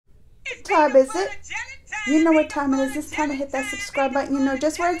time is it? You know what time it is. It's time to hit that subscribe button. You know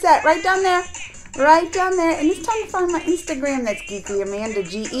just where it's at. Right down there. Right down there. And it's time to find my Instagram. That's Geeky Amanda.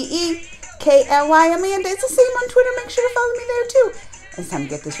 GeeKly Amanda. It's the same on Twitter. Make sure to follow me there too. It's time to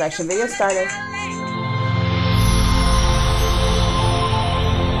get this reaction video started.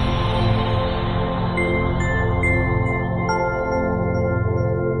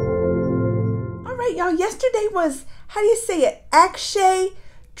 Alright, y'all. Yesterday was, how do you say it? Akshaya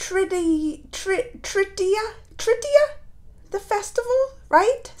Tritiya? The festival,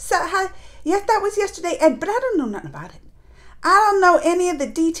 right? So, yes, that was yesterday, but I don't know nothing about it. I don't know any of the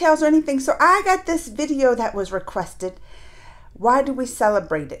details or anything, so I got this video that was requested. Why do we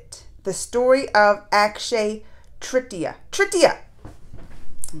celebrate it? The story of Akshaya Tritiya.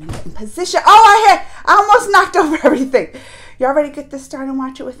 Let me get in position. Oh, I almost knocked over everything. Y'all ready to get this started and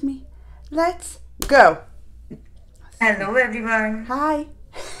watch it with me? Let's go. Hello, everyone. Hi.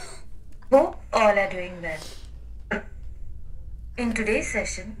 Hope all are doing well. In today's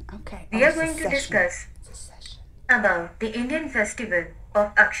session, we are going to discuss about the Indian festival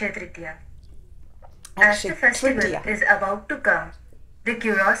of Akshaya Tritiya. As the festival is about to come, the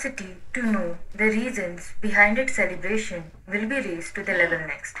curiosity to know the reasons behind its celebration will be raised to the level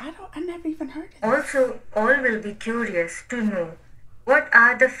next. I never even heard of it. Also, all will be curious to know what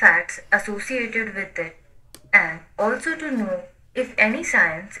are the facts associated with it, and also to know if any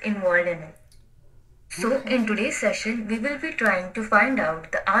science involved in it. So, in today's session, we will be trying to find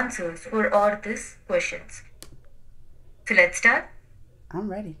out the answers for all these questions. So, let's start. I'm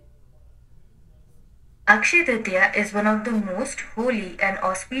ready. Akshaya Tritiya is one of the most holy and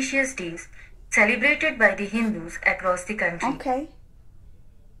auspicious days celebrated by the Hindus across the country. Okay.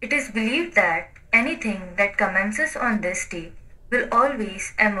 It is believed that anything that commences on this day will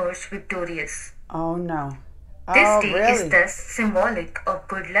always emerge victorious. Oh no. This day really? is thus symbolic of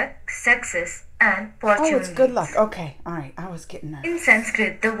good luck, success, and fortune. Oh, it's good luck. Okay. All right. I was getting that. In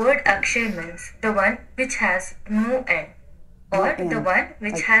Sanskrit, the word Akshaya means the one which has no end, or the one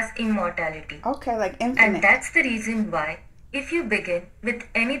which has immortality. Okay, like infinite. And that's the reason why, if you begin with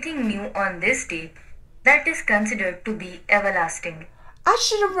anything new on this day, that is considered to be everlasting. I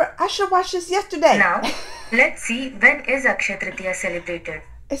should watch this yesterday. Now, let's see when is Akshaya Tritiya celebrated.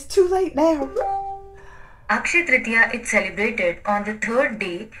 It's too late now. Akshaya Tritiya is celebrated on the third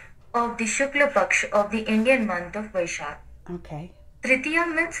day of the Shukla Paksh of the Indian month of Vaishakh. Okay. Tritiya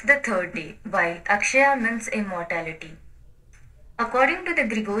means the third day, while Akshaya means immortality. According to the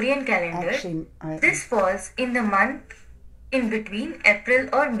Gregorian calendar, this falls in the month in between April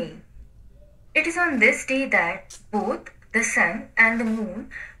or May. It is on this day that both the sun and the moon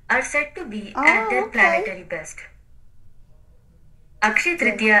are said to be at their planetary best. Akshaya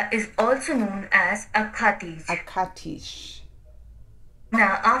Tritiya is also known as Akshatish.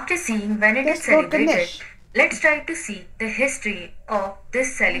 Now, after seeing when it is celebrated, let's try to see the history of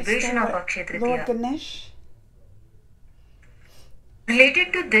this celebration of Akshaya Tritiya. Lord Ganesh.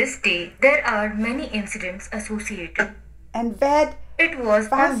 Related to this day, there are many incidents associated. And it was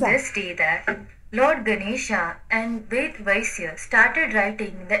on this day that Lord Ganesha and Ved Vaisya started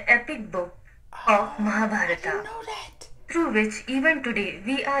writing the epic book of Mahabharata. I didn't know that. Through which even today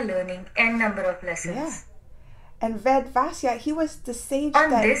we are learning n number of lessons. Yeah. And Ved Vaisya, he was the sage on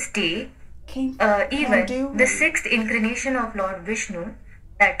this day, came even the sixth incarnation of Lord Vishnu,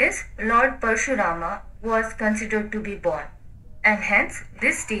 that is Lord Parshurama, was considered to be born. And hence,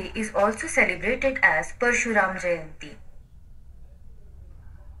 this day is also celebrated as Parshuram Jayanti.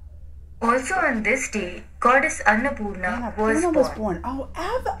 Also on this day, Goddess Annapurna was born.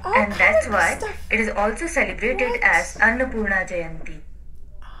 And that's why it is also celebrated as Annapurna Jayanti.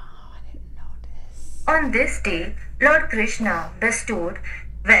 Oh, I didn't know this. On this day, Lord Krishna bestowed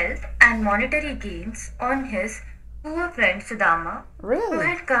wealth and monetary gains on his poor friend Sudama, who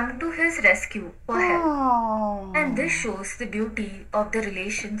had come to his rescue for help. And this shows the beauty of the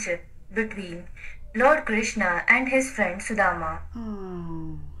relationship between Lord Krishna and his friend Sudama.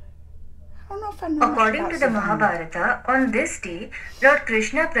 According to the Mahabharata, on this day, Lord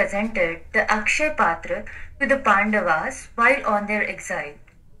Krishna presented the Akshaya Patra to the Pandavas while on their exile.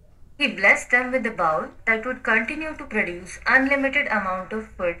 He blessed them with a bowl that would continue to produce unlimited amount of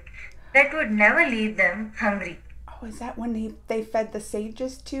food that would never leave them hungry. Oh, is that when they fed the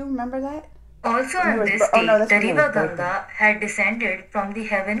sages too? Remember that? Also on this day, the river Ganga had descended from the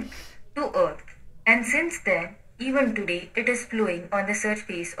heaven to earth. And since then, even today, it is flowing on the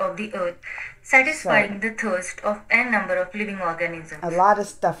surface of the earth, satisfying the thirst of n number of living organisms. A lot of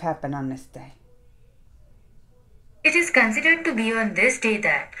stuff happened on this day. It is considered to be on this day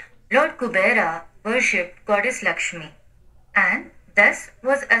that Lord Kubera worshipped Goddess Lakshmi, and thus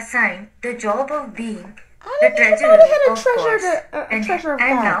was assigned the job of being I the didn't even know they treasurer had of gods, a treasure of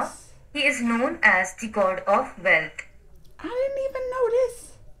and now gods. he is known as the god of wealth. I didn't even know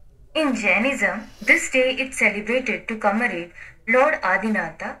this. In Jainism, this day is celebrated to commemorate Lord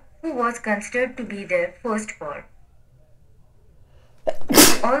Adinatha, who was considered to be their first god.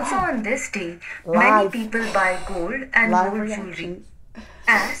 Also on this day, many people buy gold and gold jewelry,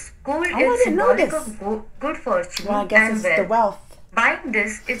 as gold is symbolic of good fortune and wealth. Buying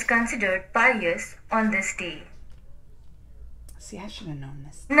this is considered pious on this day. See, I should have known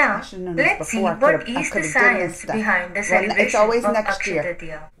this. Now, let's see what is the science behind the celebration of Akshaya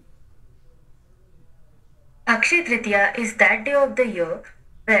Tritiya. Akshaya Tritiya is that day of the year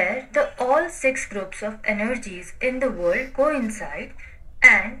where all 6 groups of energies in the world coincide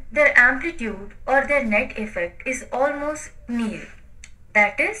and their amplitude or their net effect is almost nil.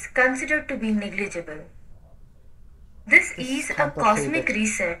 That is considered to be negligible. This is a cosmic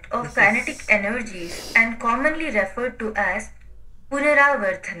reset of kinetic energies and commonly referred to as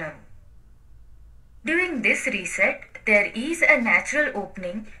Punaravarthanam. During this reset, there is a natural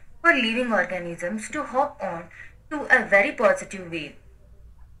opening for living organisms to hop on to a very positive wave.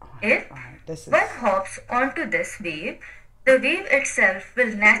 If one hops onto this wave, the wave itself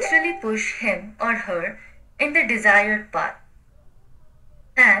will naturally push him or her in the desired path.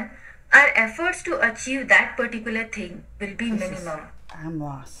 And our efforts to achieve that particular thing will be minimum. I'm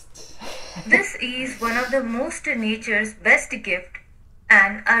lost. This is one of the most nature's best gift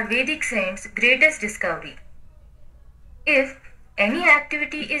and our Vedic saints' greatest discovery. If any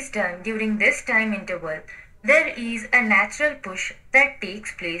activity is done during this time interval, there is a natural push that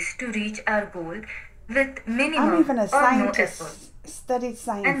takes place to reach our goal with minimum or no effort. Studied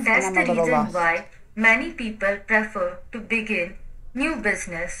science, and that's the reason why many people prefer to begin new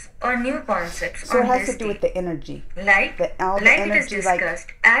business or new concepts on this day. So it has to do with the energy. Like it is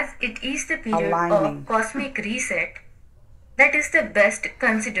discussed, as it is the period of cosmic reset that is the best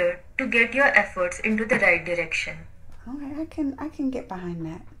considered to get your efforts into the right direction. Okay, I can get behind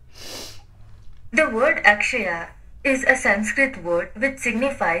that. The word Akshaya is a Sanskrit word which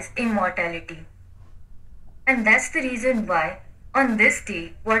signifies immortality. And that's the reason why on this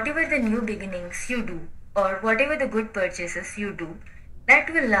day, whatever the new beginnings you do or whatever the good purchases you do,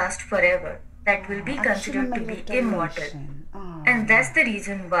 that will last forever. That will be considered to be immortal. And that's the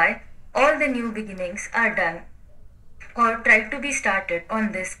reason why all the new beginnings are done or try to be started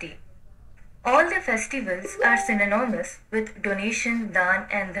on this day. All the festivals are synonymous with donation, dan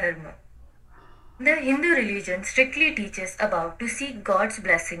and dharma. The Hindu religion strictly teaches about to seek God's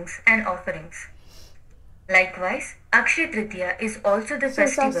blessings and offerings. Likewise, Akshaya Tritiya is also the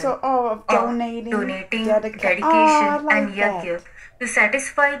festival of donating, dedication and yajna to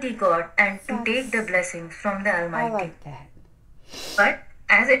satisfy the God and to take the blessings from the Almighty. I like that. But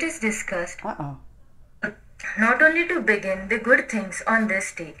as it is discussed, not only to begin the good things on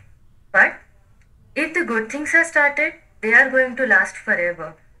this day, but if the good things are started, they are going to last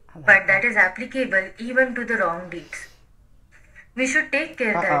forever. But that is applicable even to the wrong deeds. We should take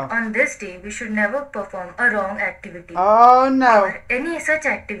care that on this day we should never perform a wrong activity. Oh no. Or any such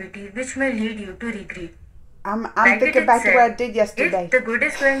activity which may lead you to regret. I'm thinking back to what I did yesterday. If the good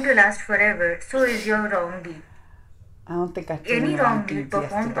is going to last forever, so is your wrong deed. I don't think I did any wrong deed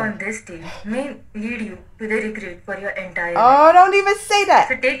performed on this day may lead you to the regret for your entire life. Oh, don't even say that.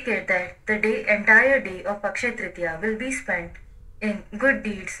 So take care that the entire day of Akshaya Tritiya will be spent in good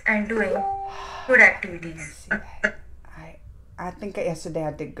deeds and doing good activities. I think yesterday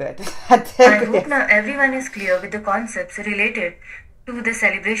I did good. I hope now everyone is clear with the concepts related to the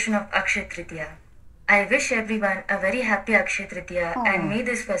celebration of Akshaya Tritiya. I wish everyone a very happy Akshaya Tritiya and may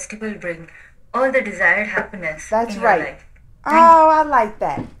this festival bring all the desired happiness in your life. I like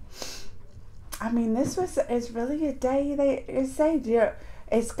that. I mean, this is really a day they say, dear.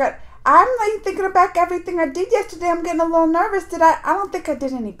 It's got. I'm like thinking back everything I did yesterday. I'm getting a little nervous. I don't think I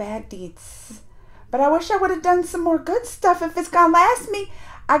did any bad deeds. But I wish I would have done some more good stuff. If it's going to last me,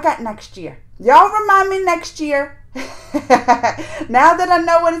 I got next year. Y'all remind me next year. Now that I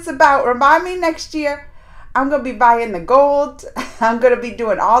know what it's about, remind me next year. I'm going to be buying the gold. I'm going to be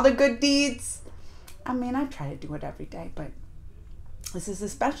doing all the good deeds. I mean, I try to do it every day, but this is a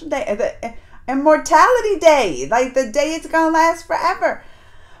special day. The immortality day. Like the day it's going to last forever.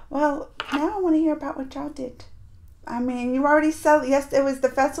 Well, now I want to hear about what y'all did. I mean, you already said, yes, it was the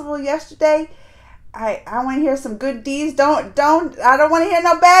festival yesterday. I want to hear some good deeds. I don't want to hear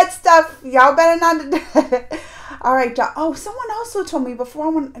no bad stuff. Y'all better not. All right, y'all. Oh, someone also told me before I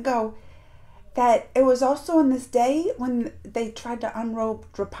went to go that it was also on this day when they tried to unrobe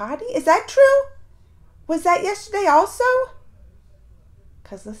Draupadi. Is that true? Was that yesterday also?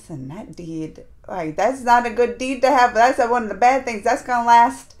 Because listen, that deed, like, that's not a good deed to have. That's one of the bad things. That's going to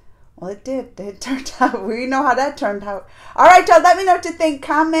last. Well, it did. It turned out. We know how that turned out. All right, y'all. Let me know what you think.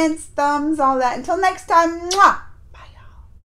 Comments, thumbs, all that. Until next time. Mwah!